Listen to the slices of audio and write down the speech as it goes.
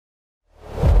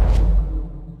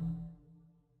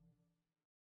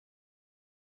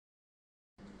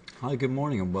Hi, good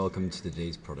morning and welcome to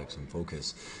today's Products in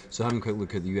Focus. So having a quick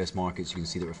look at the US markets, you can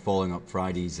see that we're following up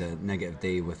Friday's negative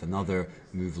day with another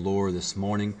move lower this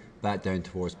morning, back down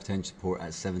towards potential support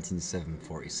at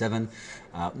 17,747.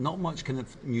 Not much kind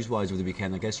of news-wise over the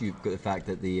weekend. I guess you've got the fact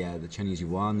that the Chinese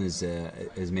yuan is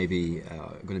maybe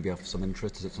going to be of some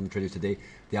interest to some traders today.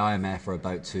 The IMF are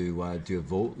about to do a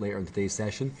vote later in today's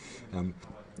session to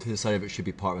decide if it should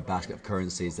be part of a basket of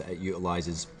currencies that it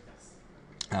utilises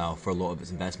for a lot of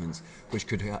its investments, which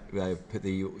could put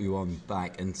the yuan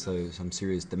back into some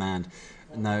serious demand.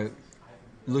 Now,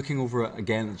 looking over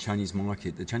again at the Chinese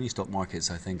market, the Chinese stock markets,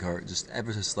 I think, are just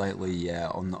ever so slightly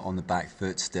on the back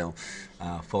foot still,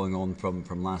 following on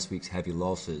from last week's heavy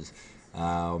losses.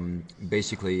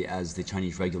 Basically, as the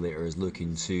Chinese regulator is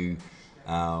looking to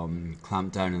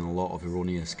clamp down on a lot of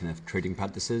erroneous kind of trading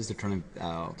practices, they're trying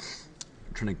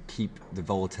to keep the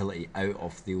volatility out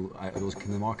of those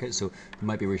kind of markets, so they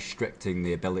might be restricting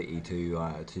the ability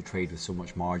to trade with so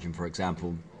much margin, for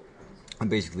example. And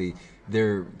basically,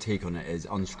 their take on it is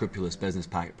unscrupulous business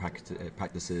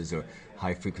practices or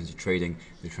high frequency trading.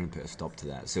 They're trying to put a stop to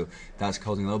that. So that's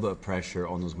causing a little bit of pressure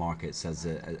on those markets as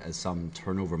some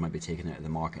turnover might be taken out of the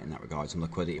market in that regard. Some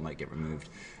liquidity might get removed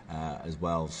as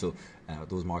well. So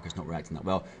those markets not reacting that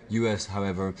well. US,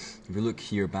 however, if we look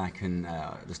here back in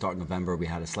the start of November, we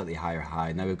had a slightly higher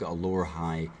high. Now we've got a lower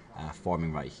high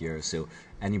forming right here. So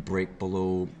any break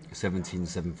below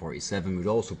 17,747 would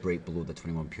also break below the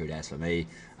 21 period SMA,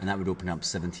 and that would open up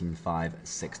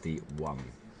 17,561.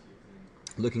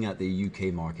 Looking at the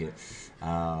UK market,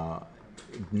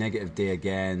 negative day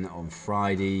again on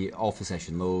Friday, off the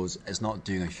session lows. It's not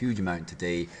doing a huge amount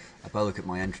today. If I look at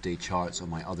my intraday charts on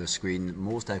my other screen,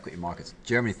 most equity markets,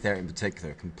 Germany 30 in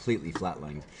particular, completely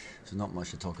flatlined. So not much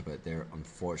to talk about there,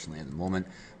 unfortunately, at the moment.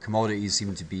 Commodities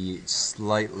seem to be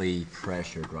slightly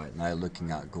pressured right now,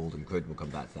 looking at gold and crude. We'll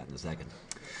come back to that in a second.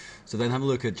 So then have a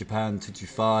look at Japan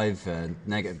 225,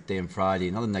 negative day on Friday,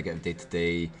 another negative day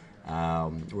today.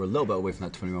 We're a little bit away from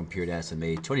that 21 period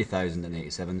SMA,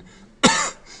 20,087.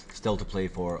 Still to play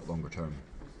for longer term.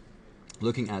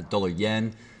 Looking at dollar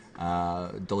yen's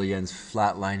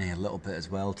flatlining a little bit as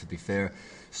well, to be fair.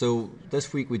 So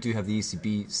this week we do have the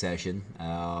ECB session,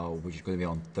 which is going to be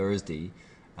on Thursday,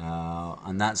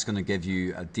 and that's going to give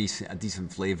you a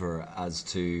decent flavour as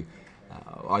to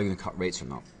are you going to cut rates or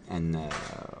not in the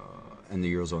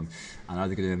eurozone, and are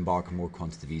they going to embark on more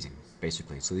quantitative easing,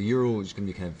 basically. So the euro is going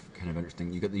to be kind of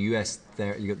interesting. You got the US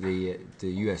there, you got the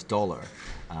US dollar.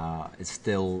 It's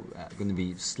still going to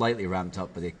be slightly ramped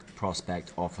up by the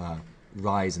prospect of a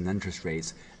rise in interest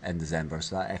rates in December.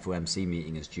 So that FOMC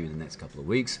meeting is due in the next couple of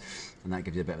weeks, and that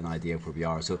gives you a bit of an idea of where we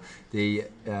are. So the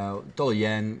dollar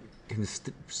yen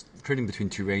trading between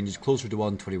two ranges, closer to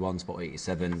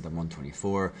 121.87 than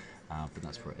 124. But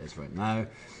that's where it is right now.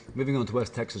 Moving on to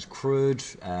West Texas crude,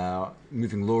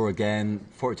 moving lower again,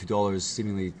 $42,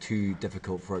 seemingly too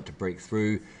difficult for it to break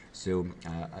through. So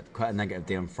quite a negative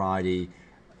day on Friday.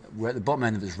 We're at the bottom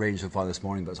end of its range so far this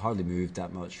morning, but it's hardly moved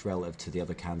that much relative to the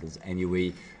other candles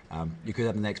anyway. You could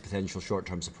have the next potential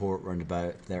short-term support around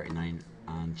about 39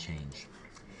 and change.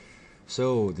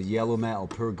 So the yellow metal,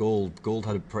 pure gold. Gold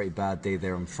had a pretty bad day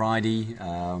there on Friday.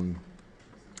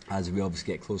 As we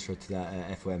obviously get closer to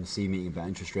that FOMC meeting about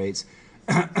interest rates,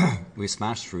 we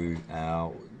smashed through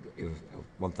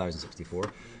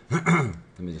 1,064. Let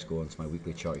me just go onto my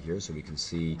weekly chart here so we can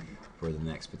see where the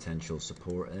next potential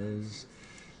support is.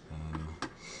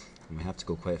 And we have to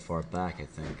go quite far back, I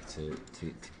think,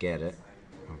 to get it.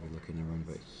 Are we looking around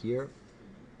about here?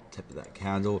 Tip of that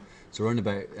candle. So around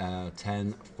about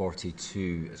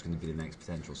 1042 is going to be the next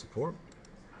potential support.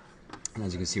 And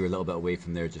as you can see, we're a little bit away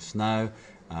from there just now.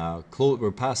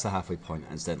 We're past the halfway point,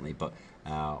 incidentally, but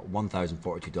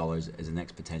 $1,042 is the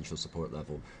next potential support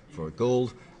level for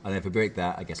gold. And if we break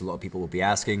that, I guess a lot of people will be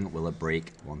asking, will it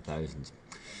break 1,000?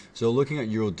 So looking at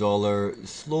euro dollar,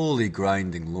 slowly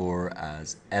grinding lower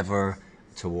as ever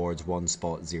towards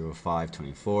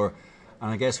 1.0524.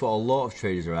 And I guess what a lot of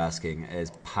traders are asking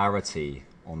is parity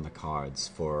on the cards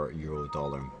for euro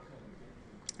dollar.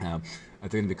 Are they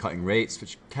going to be cutting rates,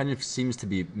 which kind of seems to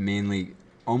be mainly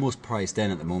almost priced in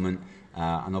at the moment,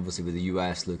 and obviously with the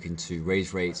US looking to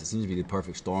raise rates, it seems to be the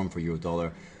perfect storm for euro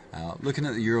dollar. Looking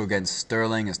at the euro against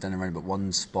sterling, it's down around about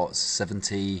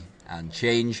 1.70 and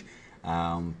change,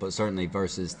 but certainly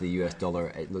versus the US dollar,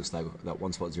 it looks like that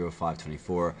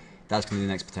 1.0524. That's going to be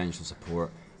the next potential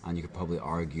support, and you could probably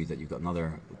argue that you've got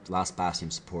another last bastion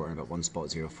support in about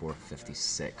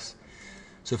 1.0456.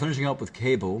 So finishing up with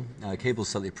cable, cable's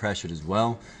slightly pressured as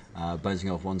well,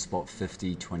 bouncing off one spot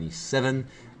 50.27.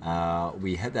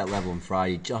 We hit that level on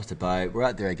Friday just about. We're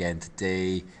out there again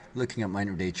today. Looking at my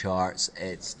intraday charts,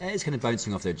 it's kind of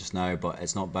bouncing off there just now, but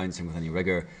it's not bouncing with any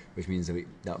rigor, which means that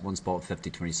that one spot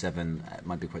 50.27 it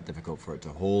might be quite difficult for it to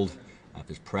hold. If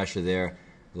there's pressure there,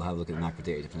 we'll have a look at the macro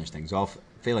data to finish things off.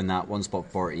 Failing that, one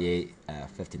spot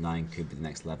 48.59 could be the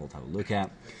next level to have a look at.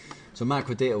 So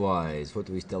macro data wise, what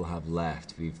do we still have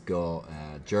left? We've got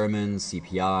German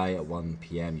CPI at 1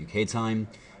 p.m. UK time.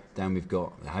 Then we've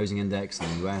got the housing index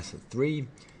in the US at 3.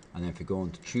 And then if we go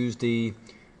on to Tuesday,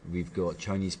 we've got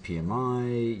Chinese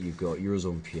PMI, you've got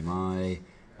Eurozone PMI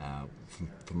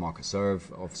from Market Serve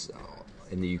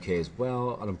in the UK as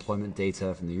well, unemployment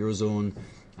data from the Eurozone,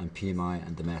 and PMI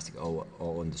and domestic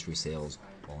all industry sales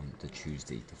on the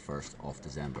Tuesday, the 1st of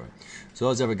December. So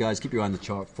as ever guys, keep your eye on the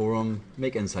chart forum,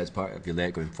 make insights part of your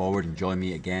day going forward, and join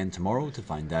me again tomorrow to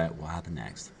find out what happened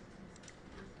next.